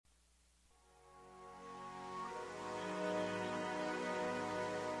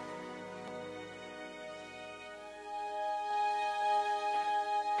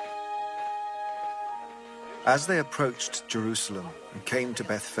As they approached Jerusalem and came to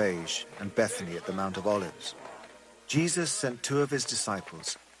Bethphage and Bethany at the Mount of Olives, Jesus sent 2 of his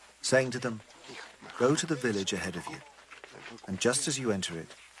disciples, saying to them, "Go to the village ahead of you, and just as you enter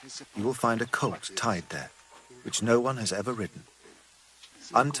it, you will find a colt tied there, which no one has ever ridden.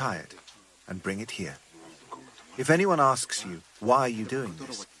 Untie it and bring it here. If anyone asks you, 'Why are you doing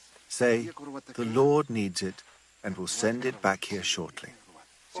this?' say, 'The Lord needs it and will send it back here shortly.'"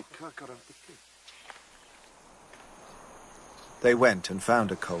 They went and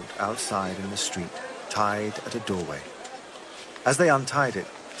found a colt outside in the street, tied at a doorway. As they untied it,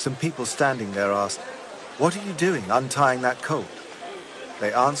 some people standing there asked, "What are you doing untying that colt?"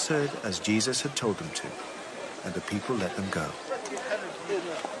 They answered as Jesus had told them to, and the people let them go.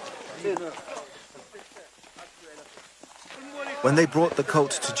 When they brought the colt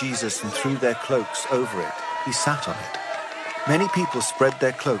to Jesus and threw their cloaks over it, he sat on it. Many people spread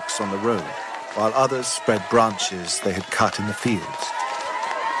their cloaks on the road, while others spread branches they had cut in the fields.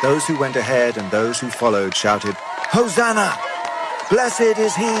 Those who went ahead and those who followed shouted, "Hosanna! Blessed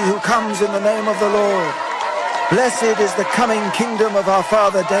is he who comes in the name of the Lord. Blessed is the coming kingdom of our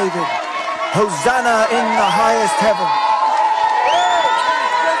father David. Hosanna in the highest heaven."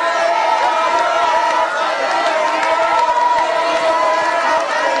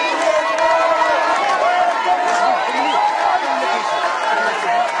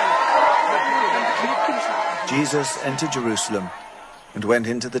 Jesus entered Jerusalem and went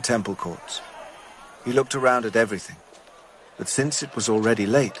into the temple courts. He looked around at everything, but since it was already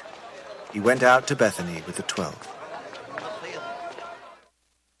late, he went out to Bethany with the 12.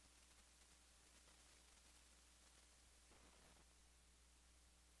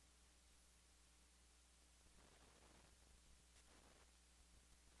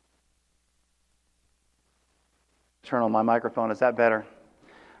 Turn on my microphone. Is that better?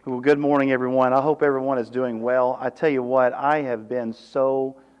 Well, good morning, everyone. I hope everyone is doing well. I tell you what, I have been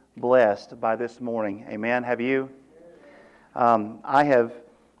so blessed by this morning. Amen. Have you? I have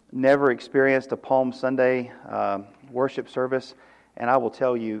never experienced a Palm Sunday worship service, and I will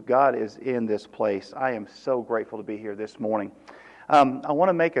tell you, God is in this place. I am so grateful to be here this morning. I want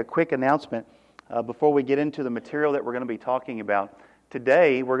to make a quick announcement before we get into the material that we're going to be talking about.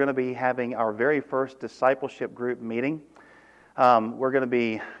 Today, we're going to be having our very first discipleship group meeting. We're going to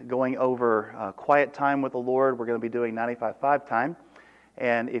be going over quiet time with the Lord. We're going to be doing 95.5 time.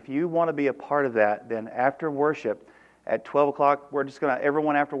 And if you want to be a part of that, then after worship at 12 o'clock, we're just going to,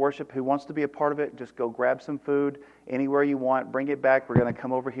 everyone after worship who wants to be a part of it, just go grab some food anywhere you want, bring it back. We're going to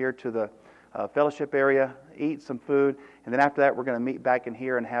come over here to the fellowship area, eat some food, and then after that, we're going to meet back in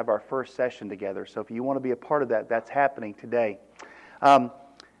here and have our first session together. So if you want to be a part of that, that's happening today.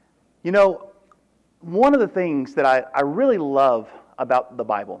 One of the things that I really love about the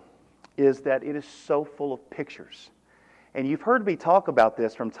Bible is that it is so full of pictures. And you've heard me talk about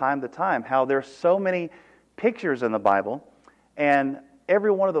this from time to time, how there's so many pictures in the Bible, and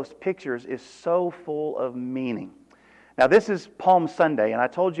every one of those pictures is so full of meaning. Now, this is Palm Sunday, and I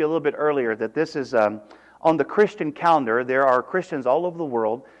told you a little bit earlier that this is on the Christian calendar. There are Christians all over the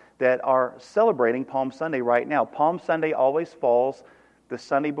world that are celebrating Palm Sunday right now. Palm Sunday always falls the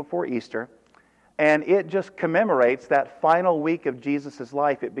Sunday before Easter. And it just commemorates that final week of Jesus'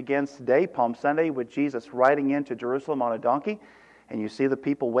 life. It begins today, Palm Sunday, with Jesus riding into Jerusalem on a donkey. And you see the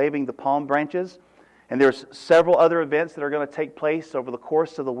people waving the palm branches. And there's several other events that are going to take place over the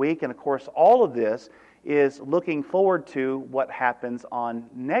course of the week. And of course, all of this is looking forward to what happens on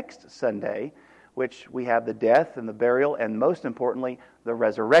next Sunday, which we have the death and the burial, and most importantly, the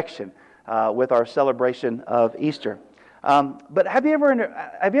resurrection with our celebration of Easter. But have you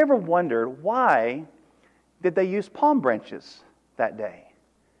ever wondered why did they use palm branches that day?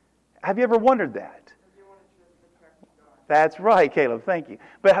 Have you ever wondered that? That's right, Caleb. Thank you.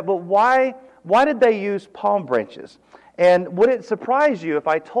 But why did they use palm branches? And would it surprise you if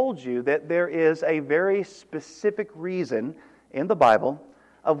I told you that there is a very specific reason in the Bible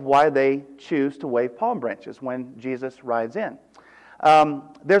of why they choose to wave palm branches when Jesus rides in?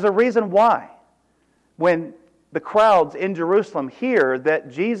 There's a reason why. When the crowds in Jerusalem hear that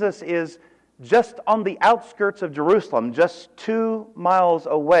Jesus is just on the outskirts of Jerusalem, just 2 miles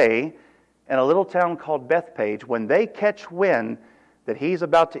away in a little town called Bethphage, when they catch wind that he's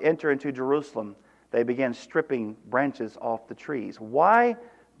about to enter into Jerusalem, they begin stripping branches off the trees. Why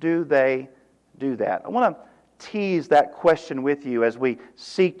do they do that? I want to tease that question with you as we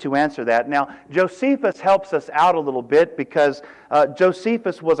seek to answer that. Now, Josephus helps us out a little bit because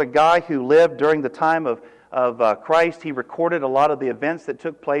Josephus was a guy who lived during the time of Christ. He recorded a lot of the events that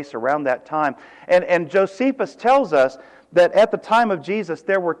took place around that time. And Josephus tells us that at the time of Jesus,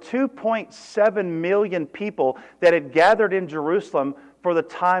 there were 2.7 million people that had gathered in Jerusalem for the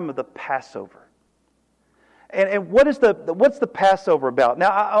time of the Passover. And what's the Passover about?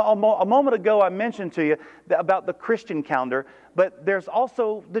 Now, a moment ago I mentioned to you about the Christian calendar, but there's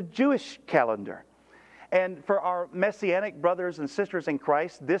also the Jewish calendar. And for our Messianic brothers and sisters in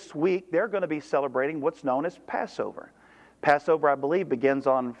Christ, this week they're going to be celebrating what's known as Passover. Passover, I believe, begins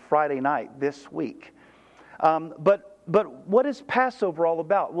on Friday night this week. But what is Passover all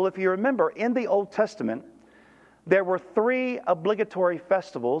about? Well, if you remember, in the Old Testament, there were 3 obligatory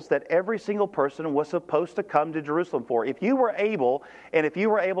festivals that every single person was supposed to come to Jerusalem for. If you were able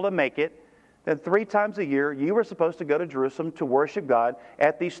to make it, then 3 times a year you were supposed to go to Jerusalem to worship God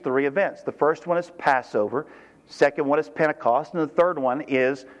at these 3 events. The first one is Passover, second one is Pentecost, and the third one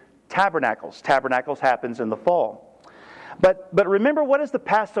is Tabernacles. Tabernacles happens in the fall. But remember, what is the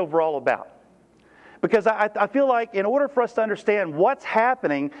Passover all about? Because I feel like in order for us to understand what's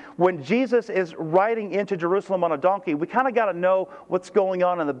happening when Jesus is riding into Jerusalem on a donkey, we kind of got to know what's going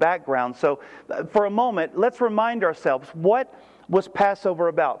on in the background. So for a moment, let's remind ourselves, what was Passover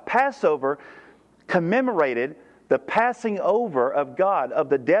about? Passover commemorated the passing over of God, of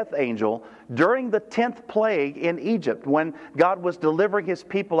the death angel, during the 10th plague in Egypt, when God was delivering His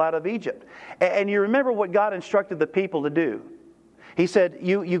people out of Egypt. And you remember what God instructed the people to do. He said,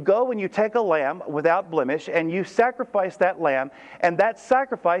 you go and you take a lamb without blemish, and you sacrifice that lamb, and that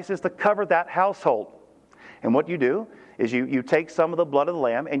sacrifice is to cover that household. And what you do is you take some of the blood of the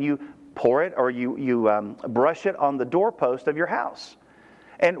lamb and you pour it, or you brush it on the doorpost of your house.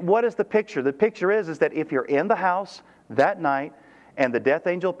 And what is the picture? The picture is that if you're in the house that night and the death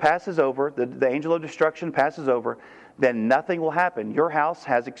angel passes over, the angel of destruction passes over, then nothing will happen. Your house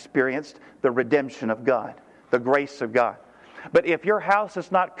has experienced the redemption of God, the grace of God. But if your house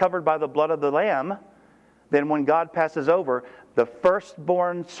is not covered by the blood of the Lamb, then when God passes over, the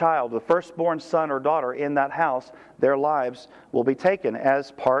firstborn child, the firstborn son or daughter in that house, their lives will be taken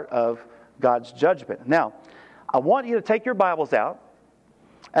as part of God's judgment. Now, I want you to take your Bibles out,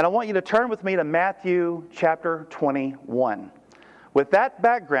 and I want you to turn with me to Matthew chapter 21. With that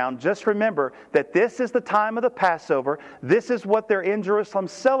background, just remember that this is the time of the Passover. This is what they're in Jerusalem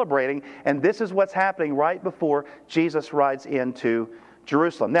celebrating, and this is what's happening right before Jesus rides into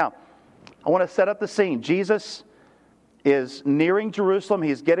Jerusalem. Now, I want to set up the scene. Jesus is nearing Jerusalem.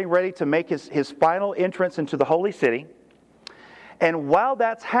 He's getting ready to make his final entrance into the holy city. And while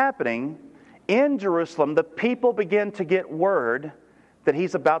that's happening, in Jerusalem, the people begin to get word that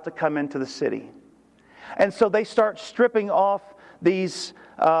he's about to come into the city. And so they start stripping off these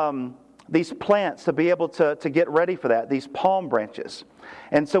plants to be able to get ready for that, these palm branches.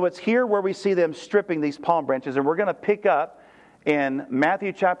 And so it's here where we see them stripping these palm branches, and we're going to pick up in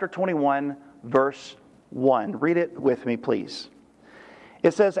Matthew chapter 21, verse 1. Read it with me, please.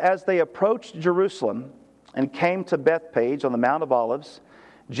 It says, "As they approached Jerusalem and came to Bethphage on the Mount of Olives,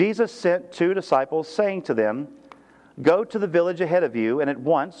 Jesus sent 2 disciples, saying to them, 'Go to the village ahead of you, and at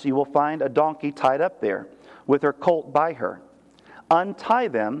once you will find a donkey tied up there, with her colt by her. Untie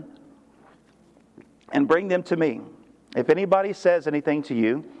them and bring them to me. If anybody says anything to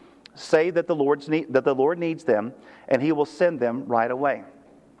you, say that the Lord needs them, and He will send them right away.'"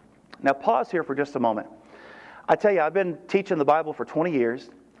 Now pause here for just a moment. I tell you, I've been teaching the Bible for 20 years,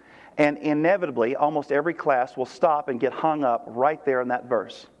 and inevitably almost every class will stop and get hung up right there in that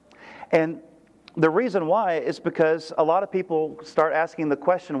verse. And the reason why is because a lot of people start asking the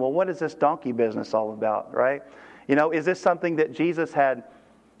question, well, what is this donkey business all about, right? Is this something that Jesus had,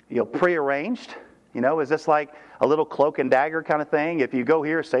 prearranged? Is this like a little cloak and dagger kind of thing? If you go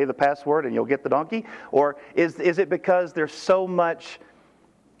here, say the password and you'll get the donkey? Or is it because there's so much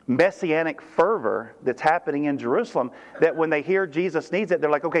messianic fervor that's happening in Jerusalem that when they hear Jesus needs it, they're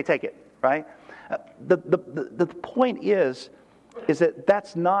like, okay, take it, right? The point is that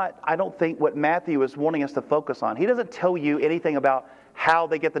that's not, I don't think, what Matthew is wanting us to focus on. He doesn't tell you anything about how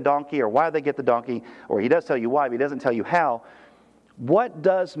they get the donkey or why they get the donkey, or he does tell you why, but he doesn't tell you how. What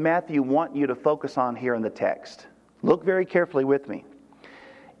does Matthew want you to focus on here in the text? Look very carefully with me.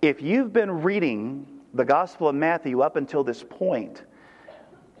 If you've been reading the Gospel of Matthew up until this point,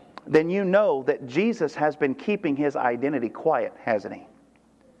 then you know that Jesus has been keeping his identity quiet, hasn't he?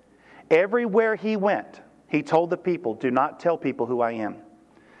 Everywhere he went, he told the people, do not tell people who I am.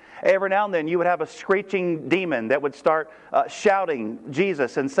 Every now and then you would have a screeching demon that would start shouting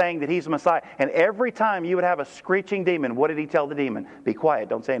Jesus and saying that he's the Messiah. And every time you would have a screeching demon, what did he tell the demon? Be quiet,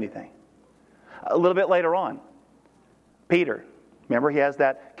 don't say anything. A little bit later on, Peter, remember he has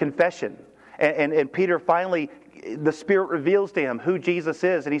that confession. And Peter finally, the Spirit reveals to him who Jesus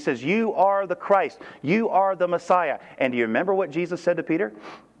is. And he says, you are the Christ. You are the Messiah. And do you remember what Jesus said to Peter?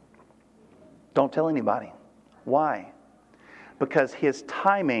 Don't tell anybody. Why? Because his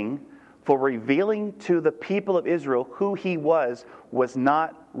timing for revealing to the people of Israel who he was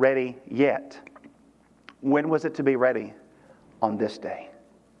not ready yet. When was it to be ready? On this day.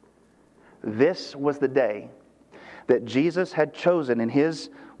 This was the day that Jesus had chosen in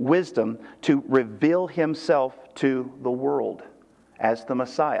his wisdom to reveal himself to the world as the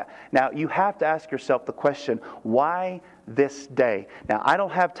Messiah. Now, you have to ask yourself the question, why this day? Now, I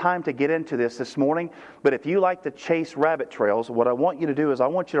don't have time to get into this morning, but if you like to chase rabbit trails, what I want you to do is I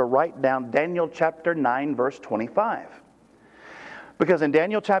want you to write down Daniel chapter 9, verse 25. Because in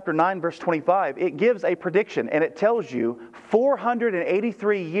Daniel chapter 9, verse 25, it gives a prediction, and it tells you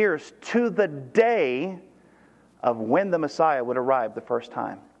 483 years to the day of when the Messiah would arrive the first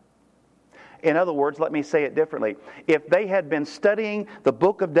time. In other words, let me say it differently. If they had been studying the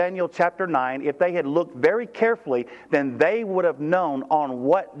book of Daniel chapter 9, if they had looked very carefully, then they would have known on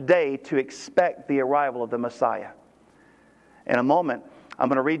what day to expect the arrival of the Messiah. In a moment, I'm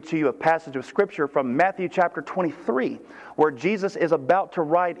going to read to you a passage of Scripture from Matthew chapter 23, where Jesus is about to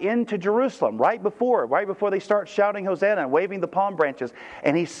ride into Jerusalem, right before they start shouting Hosanna and waving the palm branches.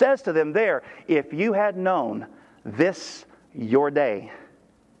 And he says to them there, if you had known this your day,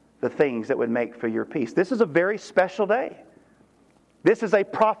 the things that would make for your peace. This is a very special day. This is a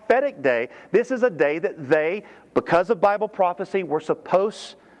prophetic day. This is a day that they, because of Bible prophecy, were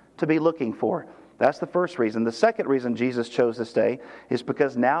supposed to be looking for. That's the first reason. The second reason Jesus chose this day is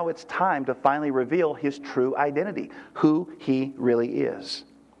because now it's time to finally reveal his true identity, who he really is.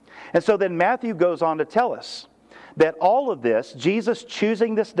 And so then Matthew goes on to tell us that all of this, Jesus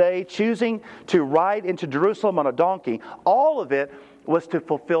choosing this day, choosing to ride into Jerusalem on a donkey, all of it was to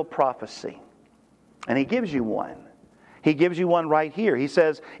fulfill prophecy. And he gives you one. He gives you one right here. He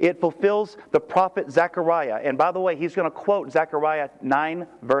says it fulfills the prophet Zechariah. And by the way, he's going to quote Zechariah 9,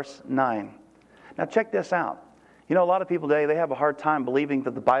 verse 9. Now check this out. You know, a lot of people today, they have a hard time believing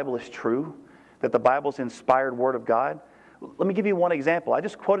that the Bible is true, that the Bible's inspired Word of God. Let me give you one example. I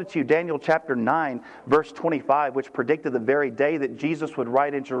just quoted to you Daniel chapter 9, verse 25, which predicted the very day that Jesus would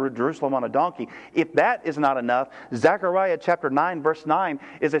ride into Jerusalem on a donkey. If that is not enough, Zechariah chapter 9, verse 9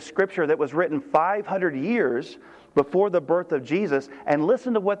 is a scripture that was written 500 years before the birth of Jesus. And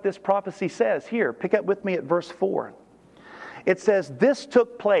listen to what this prophecy says here. Pick up with me at verse 4. It says, this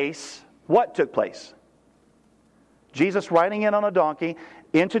took place. What took place? Jesus riding in on a donkey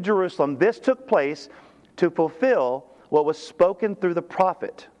into Jerusalem. This took place to fulfill what was spoken through the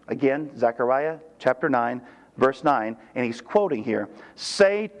prophet. Again, Zechariah chapter 9, verse 9, and he's quoting here.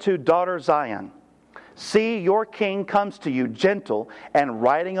 Say to daughter Zion, see, your king comes to you gentle and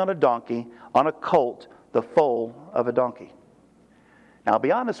riding on a donkey, on a colt, the foal of a donkey. Now, I'll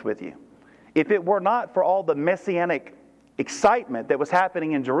be honest with you. If it were not for all the messianic excitement that was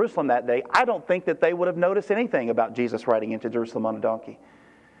happening in Jerusalem that day, I don't think that they would have noticed anything about Jesus riding into Jerusalem on a donkey.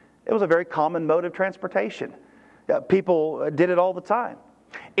 It was a very common mode of transportation. People did it all the time.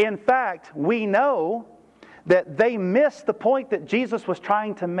 In fact, we know that they missed the point that Jesus was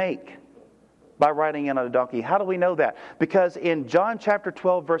trying to make by riding in on a donkey. How do we know that? Because in John chapter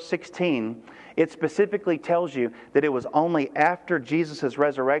 12, verse 16, it specifically tells you that it was only after Jesus'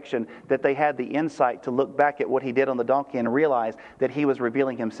 resurrection that they had the insight to look back at what he did on the donkey and realize that he was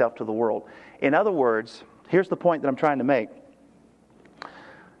revealing himself to the world. In other words, here's the point that I'm trying to make.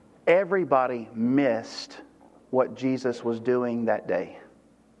 Everybody missed what Jesus was doing that day.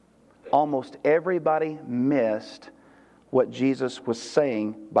 Almost everybody missed what Jesus was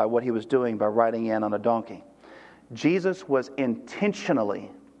saying by what he was doing by riding in on a donkey. Jesus was intentionally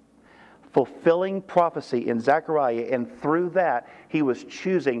fulfilling prophecy in Zechariah, and through that, he was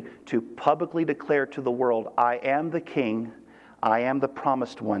choosing to publicly declare to the world, I am the King, I am the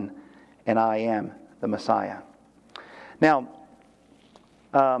promised one, and I am the Messiah. Now,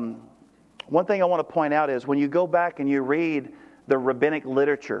 one thing I want to point out is when you go back and you read the rabbinic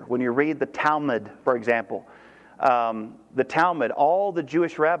literature, when you read the Talmud, for example, the Talmud, all the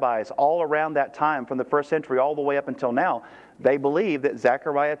Jewish rabbis all around that time from the first century all the way up until now, they believe that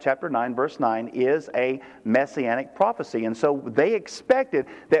Zechariah chapter 9 verse 9 is a messianic prophecy. And so they expected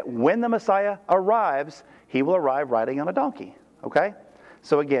that when the Messiah arrives, he will arrive riding on a donkey. Okay?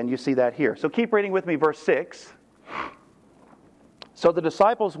 So again, you see that here. So keep reading with me verse 6. So the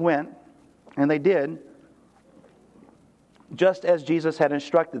disciples went, and they did just as Jesus had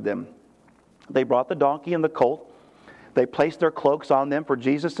instructed them. They brought the donkey and the colt. They placed their cloaks on them for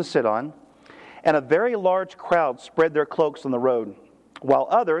Jesus to sit on. And a very large crowd spread their cloaks on the road, while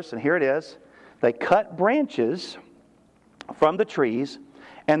others, and here it is, They cut branches from the trees,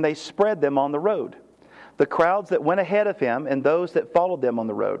 and they spread them on the road. The crowds that went ahead of him and those that followed them on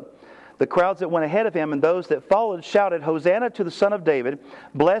the road. The crowds that went ahead of him and those that followed shouted, Hosanna to the Son of David.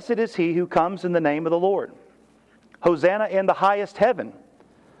 Blessed is he who comes in the name of the Lord. Hosanna in the highest heaven.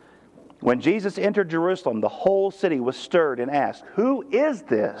 When Jesus entered Jerusalem, the whole city was stirred and asked, Who is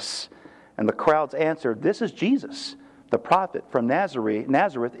this? And the crowds answered, This is Jesus, the prophet from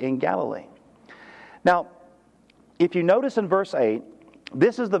Nazareth in Galilee. Now, if you notice in verse 8,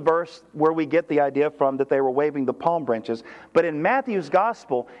 this is the verse where we get the idea from that they were waving the palm branches. But in Matthew's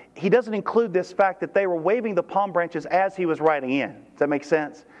gospel, he doesn't include this fact that they were waving the palm branches as he was riding in. Does that make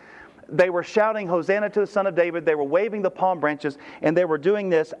sense? They were shouting, Hosanna to the Son of David. They were waving the palm branches, and they were doing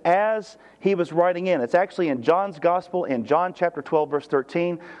this as he was riding in. It's actually in John's gospel, in John chapter 12, verse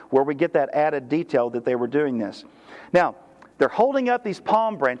 13, where we get that added detail that they were doing this. Now, they're holding up these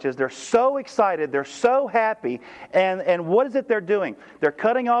palm branches. They're so excited. They're so happy. And what is it they're doing? They're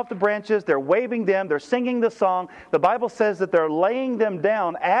cutting off the branches. They're waving them. They're singing the song. The Bible says that they're laying them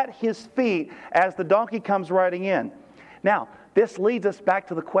down at his feet as the donkey comes riding in. Now, this leads us back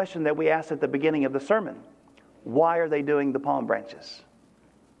to the question that we asked at the beginning of the sermon. Why are they doing the palm branches?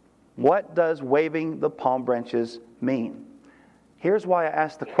 What does waving the palm branches mean? Here's why I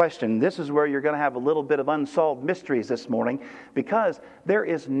asked the question. This is where you're going to have a little bit of unsolved mysteries this morning, because there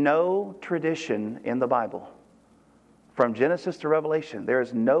is no tradition in the Bible. From Genesis to Revelation, there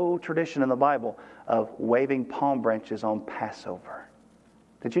is no tradition in the Bible of waving palm branches on Passover.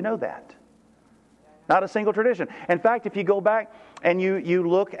 Did you know that? Not a single tradition. In fact, if you go back and you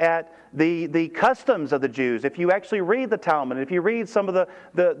look at the customs of the Jews, if you actually read the Talmud, if you read some of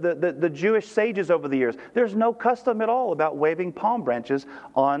the Jewish sages over the years, there's no custom at all about waving palm branches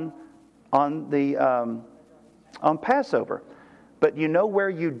on Passover. But you know where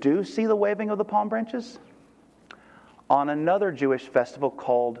you do see the waving of the palm branches? On another Jewish festival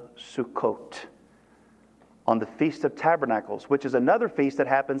called Sukkot. On the Feast of Tabernacles, which is another feast that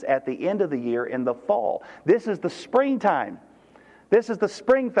happens at the end of the year in the fall. This is the springtime. This is the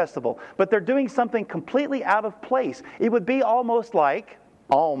spring festival. But they're doing something completely out of place. It would be almost like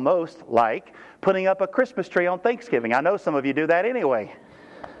putting up a Christmas tree on Thanksgiving. I know some of you do that anyway.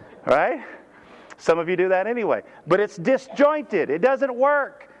 Right? Some of you do that anyway. But it's disjointed. It doesn't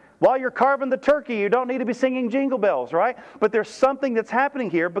work. While you're carving the turkey, you don't need to be singing jingle bells, right? But there's something that's happening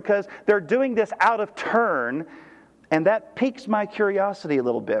here because they're doing this out of turn, and that piques my curiosity a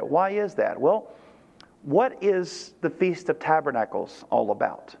little bit. Why is that? Well, what is the Feast of Tabernacles all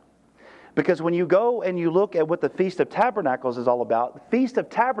about? Because when you go and you look at what the Feast of Tabernacles is all about, the Feast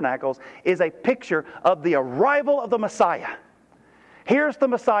of Tabernacles is a picture of the arrival of the Messiah. Here's the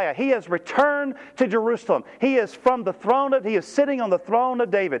Messiah. He has returned to Jerusalem. He is sitting on the throne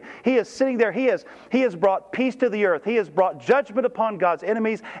of David. He is sitting there. He has brought peace to the earth. He has brought judgment upon God's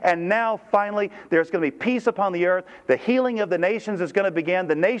enemies. And now, finally, there's going to be peace upon the earth. The healing of the nations is going to begin.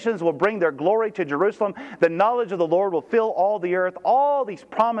 The nations will bring their glory to Jerusalem. The knowledge of the Lord will fill all the earth. All these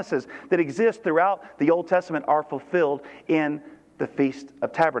promises that exist throughout the Old Testament are fulfilled in the Feast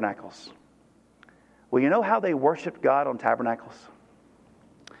of Tabernacles. Well, you know how they worshiped God on Tabernacles?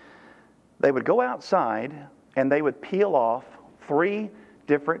 They would go outside and they would peel off 3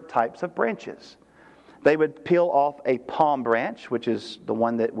 different types of branches. They would peel off a palm branch, which is the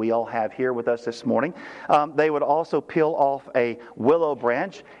one that we all have here with us this morning. They would also peel off a willow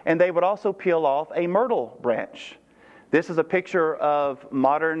branch, and they would also peel off a myrtle branch. This is a picture of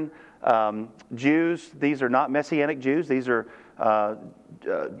modern Jews. These are not Messianic Jews. These are,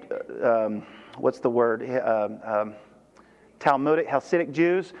 Talmudic, Hasidic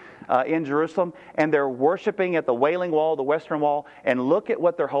Jews in Jerusalem, and they're worshiping at the Wailing Wall, the Western Wall, and look at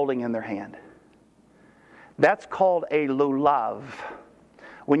what they're holding in their hand. That's called a lulav.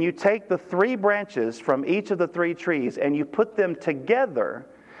 When you take the 3 branches from each of the 3 trees and you put them together,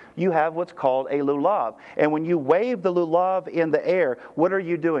 you have what's called a lulav. And when you wave the lulav in the air, what are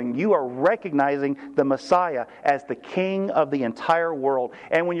you doing? You are recognizing the Messiah as the King of the entire world.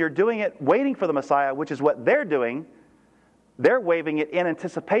 And when you're doing it, waiting for the Messiah, which is what they're doing, they're waving it in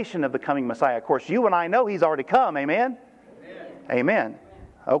anticipation of the coming Messiah. Of course, you and I know He's already come. Amen? Amen.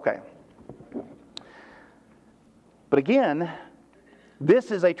 Okay. But again,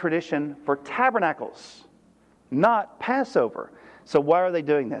 this is a tradition for tabernacles, not Passover. So why are they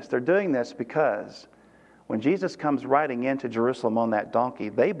doing this? They're doing this because when Jesus comes riding into Jerusalem on that donkey,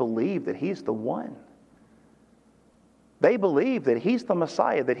 they believe that He's the one. They believe that He's the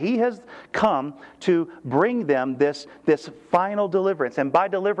Messiah, that He has come to bring them this final deliverance. And by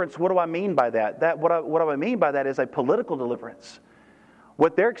deliverance, what do I mean by that? What do I mean by that is a political deliverance.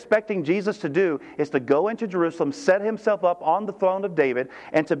 What they're expecting Jesus to do is to go into Jerusalem, set himself up on the throne of David,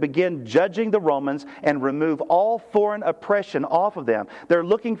 and to begin judging the Romans and remove all foreign oppression off of them. They're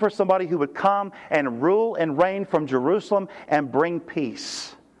looking for somebody who would come and rule and reign from Jerusalem and bring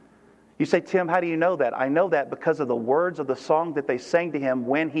peace. You say, Tim, how do you know that? I know that because of the words of the song that they sang to him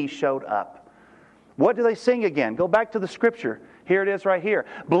when he showed up. What do they sing again? Go back to the scripture. Here it is right here.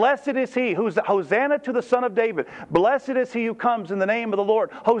 Blessed is he who's Hosanna to the Son of David. Blessed is he who comes in the name of the Lord.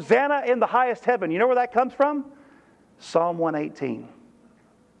 Hosanna in the highest heaven. You know where that comes from? Psalm 118.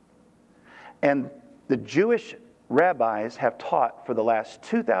 And the Jewish rabbis have taught for the last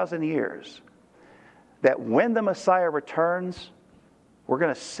 2,000 years that when the Messiah returns, we're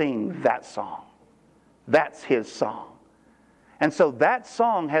going to sing that song. That's his song. And so that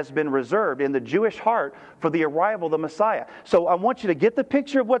song has been reserved in the Jewish heart for the arrival of the Messiah. So I want you to get the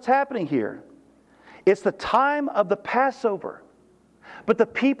picture of what's happening here. It's the time of the Passover. But the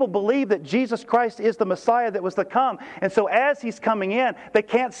people believe that Jesus Christ is the Messiah that was to come. And so as he's coming in, they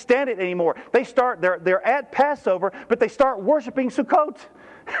can't stand it anymore. They're at Passover, but they start worshiping Sukkot.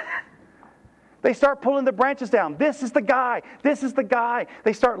 They start pulling the branches down. This is the guy. This is the guy.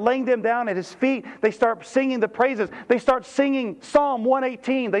 They start laying them down at his feet. They start singing the praises. They start singing Psalm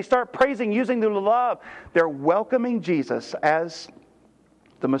 118. They start praising using the love. They're welcoming Jesus as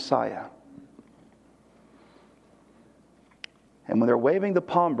the Messiah. And when they're waving the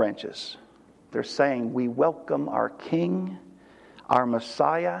palm branches, they're saying, we welcome our King, our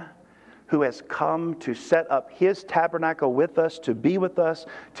Messiah, who has come to set up his tabernacle with us, to be with us,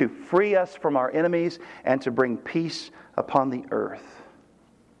 to free us from our enemies, and to bring peace upon the earth.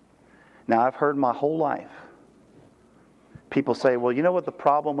 Now, I've heard my whole life people say, well, you know what the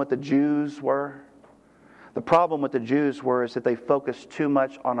problem with the Jews were? The problem with the Jews is that they focused too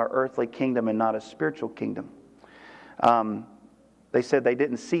much on our earthly kingdom and not a spiritual kingdom. They said they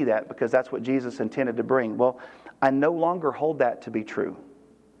didn't see that because that's what Jesus intended to bring. Well, I no longer hold that to be true.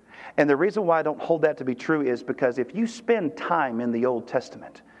 And the reason why I don't hold that to be true is because if you spend time in the Old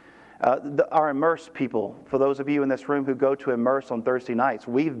Testament, our Immerse people, for those of you in this room who go to Immerse on Thursday nights,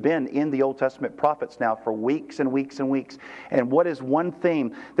 we've been in the Old Testament prophets now for weeks and weeks and weeks. And what is one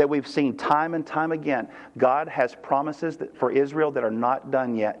theme that we've seen time and time again? God has promises for Israel that are not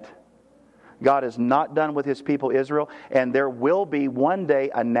done yet. God is not done with his people Israel, and there will be one day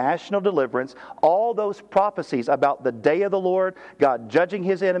a national deliverance. All those prophecies about the day of the Lord, God judging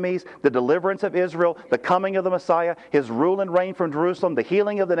his enemies, the deliverance of Israel, the coming of the Messiah, his rule and reign from Jerusalem, the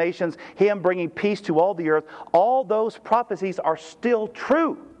healing of the nations, him bringing peace to all the earth, all those prophecies are still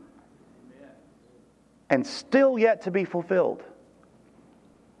true and still yet to be fulfilled.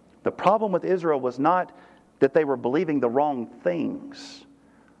 The problem with Israel was not that they were believing the wrong things.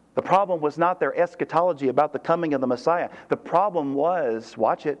 The problem was not their eschatology about the coming of the Messiah. The problem was,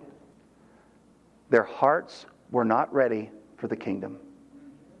 watch it, their hearts were not ready for the kingdom.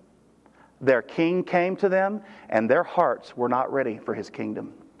 Their king came to them, and their hearts were not ready for his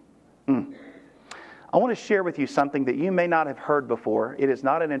kingdom. I want to share with you something that you may not have heard before. It is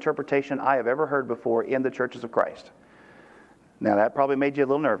not an interpretation I have ever heard before in the churches of Christ. Now, that probably made you a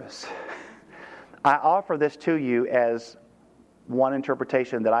little nervous. I offer this to you as one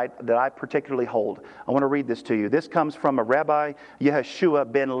interpretation that I particularly hold. I want to read this to you. This comes from a Rabbi Yehoshua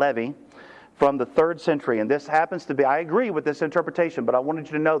ben Levi from the 3rd century. And this happens to be, I agree with this interpretation, but I wanted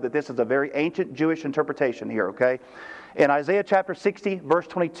you to know that this is a very ancient Jewish interpretation here, okay? In Isaiah chapter 60, verse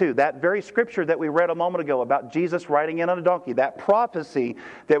 22, that very scripture that we read a moment ago about Jesus riding in on a donkey, that prophecy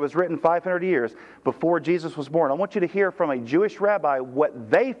that was written 500 years before Jesus was born, I want you to hear from a Jewish rabbi what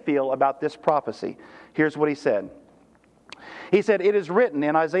they feel about this prophecy. Here's what he said. He said, it is written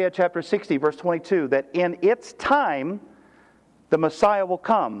in Isaiah chapter 60, verse 22, that in its time the Messiah will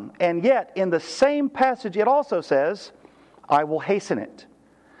come. And yet, in the same passage, it also says, I will hasten it.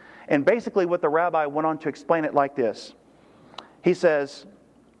 And basically what the rabbi went on to explain it like this. He says,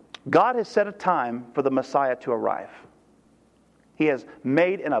 God has set a time for the Messiah to arrive. He has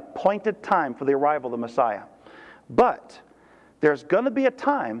made an appointed time for the arrival of the Messiah. But there's going to be a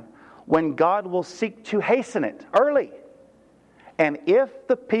time when God will seek to hasten it early. And if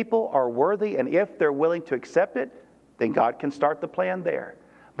the people are worthy and if they're willing to accept it, then God can start the plan there.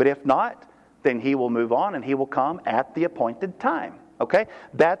 But if not, then he will move on and he will come at the appointed time. Okay?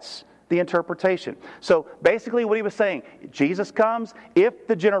 That's the interpretation. So basically what he was saying, Jesus comes. If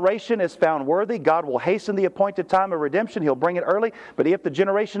the generation is found worthy, God will hasten the appointed time of redemption. He'll bring it early. But if the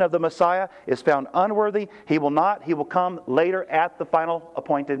generation of the Messiah is found unworthy, he will not. He will come later at the final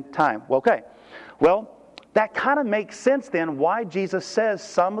appointed time. Okay. Well, That kind of makes sense then why Jesus says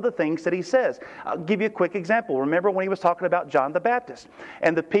some of the things that he says. I'll give you a quick example. Remember when he was talking about John the Baptist?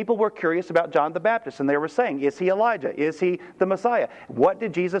 And the people were curious about John the Baptist, and they were saying, is he Elijah? Is he the Messiah? What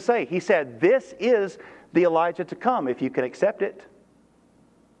did Jesus say? He said, this is the Elijah to come, if you can accept it.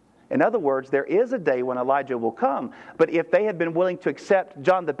 In other words, there is a day when Elijah will come. But if they had been willing to accept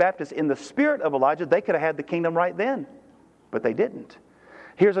John the Baptist in the spirit of Elijah, they could have had the kingdom right then. But they didn't.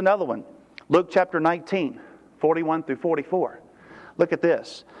 Here's another one. Luke chapter 19, 41 through 44. Look at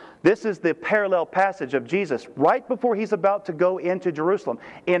this. This is the parallel passage of Jesus right before he's about to go into Jerusalem.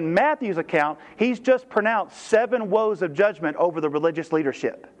 In Matthew's account, he's just pronounced 7 woes of judgment over the religious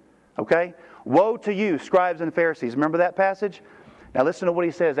leadership. Okay? Woe to you, scribes and Pharisees. Remember that passage? Now listen to what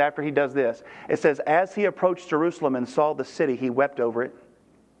he says after he does this. It says, as he approached Jerusalem and saw the city, he wept over it.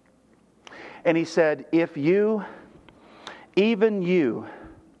 And he said, if you, even you,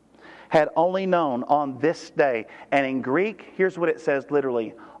 had only known on this day. And in Greek, here's what it says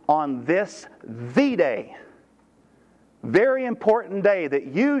literally. On this, the day. Very important day that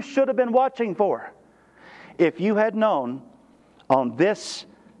you should have been watching for. If you had known on this,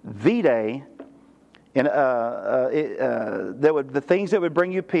 the day, the things that would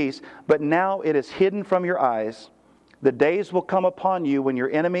bring you peace, but now it is hidden from your eyes. The days will come upon you when your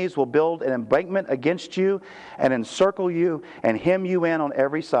enemies will build an embankment against you and encircle you and hem you in on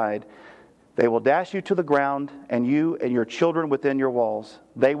every side. They will dash you to the ground, and you and your children within your walls.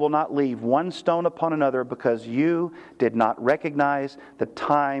 They will not leave one stone upon another, because you did not recognize the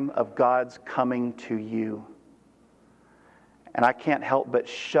time of God's coming to you. And I can't help but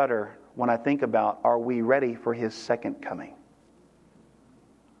shudder when I think about, are we ready for His second coming?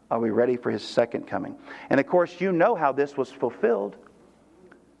 Are we ready for His second coming? And of course, you know how this was fulfilled.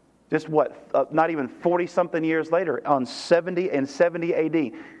 Just not even 40-something years later, on 70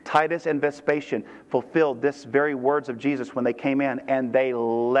 AD, Titus and Vespasian fulfilled this very words of Jesus when they came in, and they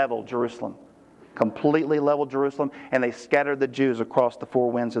leveled Jerusalem. Completely leveled Jerusalem, and they scattered the Jews across the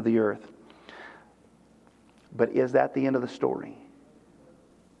 4 winds of the earth. But is that the end of the story?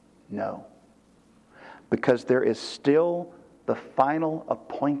 No. Because there is still the final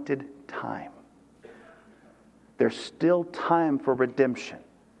appointed time. There's still time for redemption.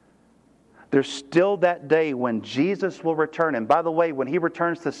 There's still that day when Jesus will return. And by the way, when He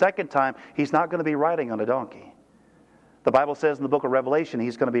returns the second time, He's not going to be riding on a donkey. The Bible says in the book of Revelation,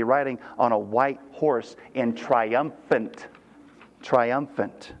 He's going to be riding on a white horse in triumphant.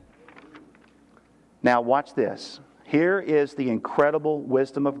 Now watch this. Here is the incredible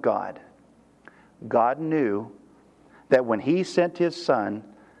wisdom of God. God knew that when He sent His Son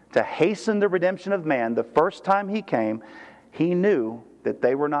to hasten the redemption of man, the first time He came, He knew that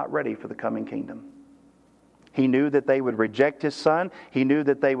they were not ready for the coming kingdom. He knew that they would reject His Son. He knew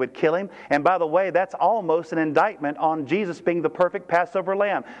that they would kill Him. And by the way, that's almost an indictment on Jesus being the perfect Passover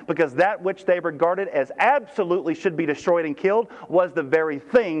lamb, because that which they regarded as absolutely should be destroyed and killed was the very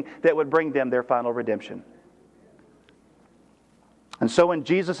thing that would bring them their final redemption. And so in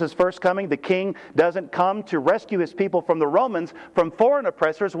Jesus' first coming, the King doesn't come to rescue His people from the Romans, from foreign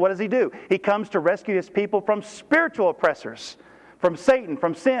oppressors. What does He do? He comes to rescue His people from spiritual oppressors, from Satan,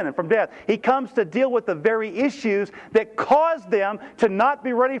 from sin, and from death. He comes to deal with the very issues that caused them to not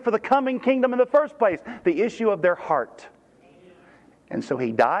be ready for the coming kingdom in the first place. The issue of their heart. And so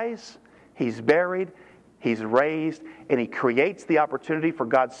He dies, He's buried, He's raised, and He creates the opportunity for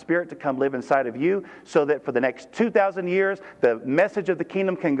God's Spirit to come live inside of you, so that for the next 2,000 years, the message of the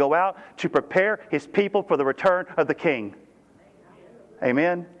kingdom can go out to prepare His people for the return of the King.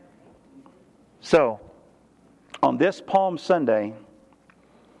 Amen? So, on this Palm Sunday,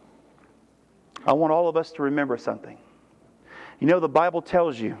 I want all of us to remember something. You know, the Bible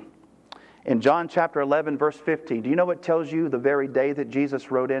tells you in John chapter 11, verse 50, do you know what tells you the very day that Jesus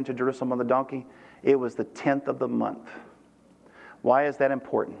rode into Jerusalem on the donkey? It was the 10th of the month. Why is that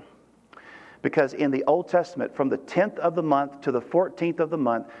important? Because in the Old Testament, from the 10th of the month to the 14th of the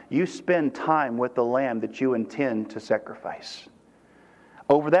month, you spend time with the lamb that you intend to sacrifice.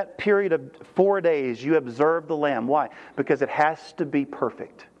 Over that period of 4 days, you observe the lamb. Why? Because it has to be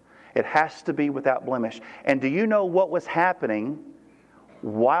perfect. It has to be without blemish. And do you know what was happening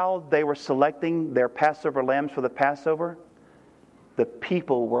while they were selecting their Passover lambs for the Passover? The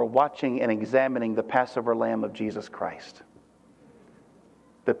people were watching and examining the Passover lamb of Jesus Christ.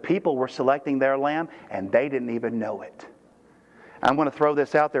 The people were selecting their lamb, and they didn't even know it. I'm going to throw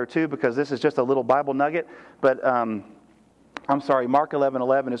this out there too, because this is just a little Bible nugget, but Mark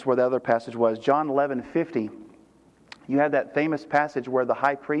 11:11 is where the other passage was. John 11:50, you have that famous passage where the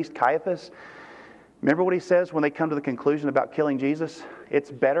high priest, Caiaphas, Remember what he says when they come to the conclusion about killing Jesus?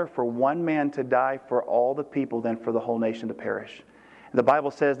 It's better for one man to die for all the people than for the whole nation to perish. And the Bible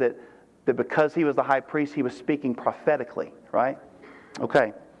says that because he was the high priest, he was speaking prophetically, right?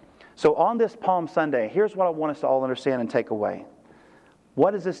 Okay. So on this Palm Sunday, here's what I want us to all understand and take away.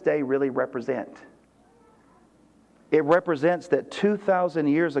 What does this day really represent? It represents that 2,000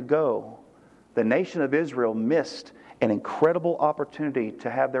 years ago, the nation of Israel missed an incredible opportunity to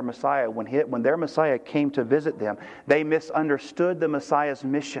have their Messiah. When their Messiah came to visit them, they misunderstood the Messiah's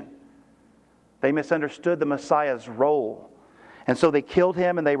mission. They misunderstood the Messiah's role. And so they killed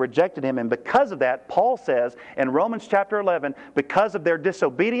him and they rejected him. And because of that, Paul says in Romans chapter 11, because of their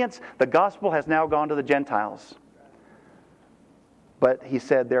disobedience, the gospel has now gone to the Gentiles. But he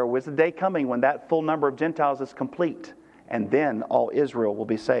said there was a day coming when that full number of Gentiles is complete. And then all Israel will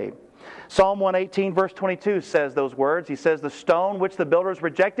be saved. Psalm 118 verse 22 says those words. He says, the stone which the builders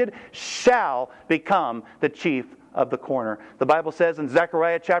rejected shall become the chief of the corner. The Bible says in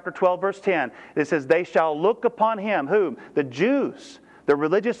Zechariah chapter 12 verse 10, it says, they shall look upon him, whom? The Jews, the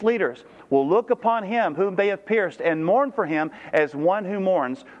religious leaders, will look upon him whom they have pierced and mourn for him as one who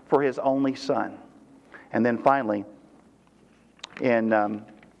mourns for his only son. And then finally, in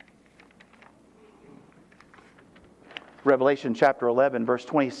Revelation chapter 11, verse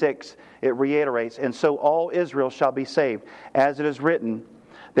 26, it reiterates, and so all Israel shall be saved. As it is written,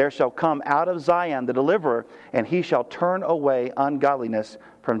 there shall come out of Zion the deliverer, and he shall turn away ungodliness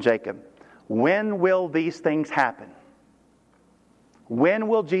from Jacob. When will these things happen? When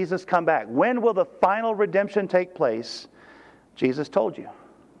will Jesus come back? When will the final redemption take place? Jesus told you.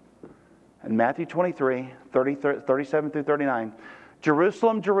 In Matthew 23, 37 through 39,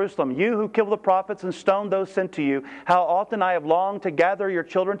 Jerusalem, Jerusalem, you who kill the prophets and stone those sent to you, how often I have longed to gather your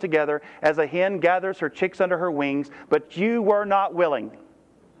children together as a hen gathers her chicks under her wings, but you were not willing.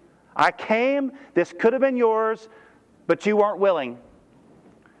 I came, this could have been yours, but you weren't willing.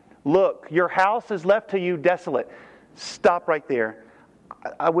 Look, your house is left to you desolate. Stop right there.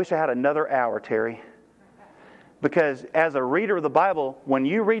 I wish I had another hour, Terry. Because as a reader of the Bible, when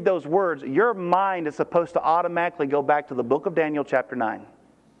you read those words, your mind is supposed to automatically go back to the book of Daniel chapter 9.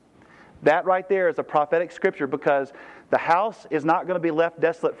 That right there is a prophetic scripture because the house is not going to be left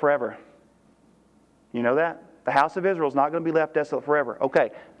desolate forever. You know that? The house of Israel is not going to be left desolate forever.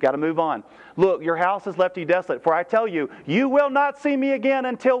 Okay, got to move on. Look, your house is left you desolate. For I tell you, you will not see me again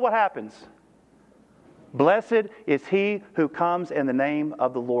until what happens? Blessed is he who comes in the name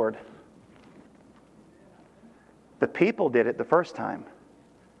of the Lord. The people did it the first time.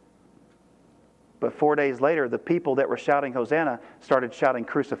 But 4 days later, the people that were shouting Hosanna started shouting,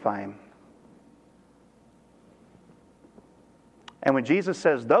 crucify him. And when Jesus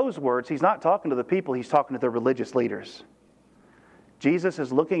says those words, he's not talking to the people, he's talking to the religious leaders. Jesus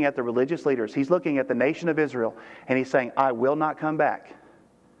is looking at the religious leaders. He's looking at the nation of Israel, and he's saying, I will not come back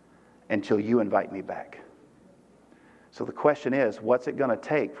until you invite me back. So the question is, what's it going to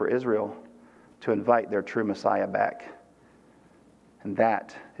take for Israel to invite their true Messiah back? And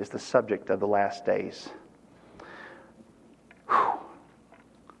that is the subject of the last days. Whew.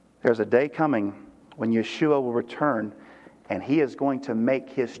 There's a day coming when Yeshua will return, and he is going to make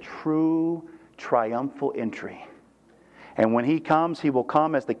his true triumphal entry. And when he comes, he will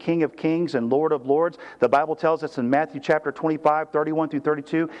come as the King of Kings and Lord of Lords. The Bible tells us in Matthew chapter 25, 31 through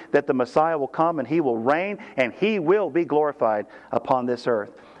 32, that the Messiah will come and he will reign and he will be glorified upon this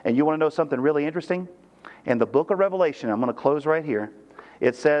earth. And you want to know something really interesting? In the book of Revelation, I'm going to close right here.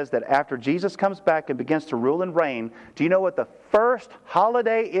 It says that after Jesus comes back and begins to rule and reign, do you know what the first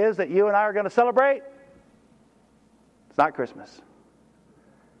holiday is that you and I are going to celebrate? It's not Christmas.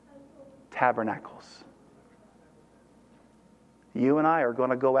 Tabernacles. You and I are going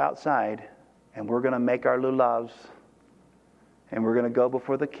to go outside and we're going to make our lulavs and we're going to go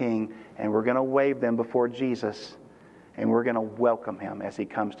before the King and we're going to wave them before Jesus and we're going to welcome him as he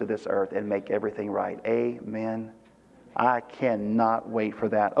comes to this earth and make everything right. Amen. I cannot wait for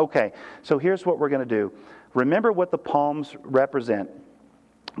that. Okay, so here's what we're going to do. Remember what the palms represent.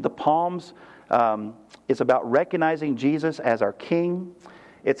 The palms is about recognizing Jesus as our King.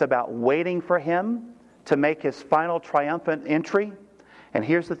 It's about waiting for him to make his final triumphant entry. And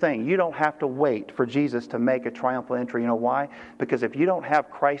here's the thing, you don't have to wait for Jesus to make a triumphal entry. You know why? Because if you don't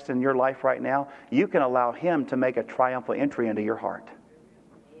have Christ in your life right now, you can allow him to make a triumphal entry into your heart.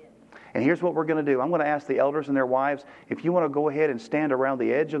 And here's what we're going to do. I'm going to ask the elders and their wives, if you want to go ahead and stand around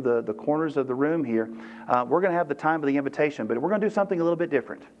the edge of the corners of the room here, we're going to have the time of the invitation, but we're going to do something a little bit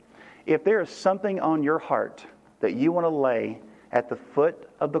different. If there is something on your heart that you want to lay at the foot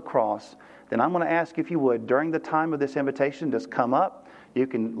of the cross, then I'm going to ask if you would, during the time of this invitation, just come up, You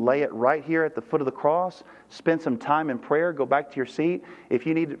can lay it right here at the foot of the cross, spend some time in prayer, go back to your seat. If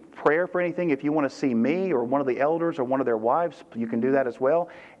you need prayer for anything, if you want to see me or one of the elders or one of their wives, you can do that as well.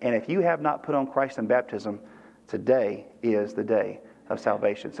 And if you have not put on Christ in baptism, today is the day of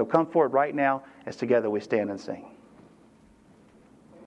salvation. So come forward right now as together we stand and sing.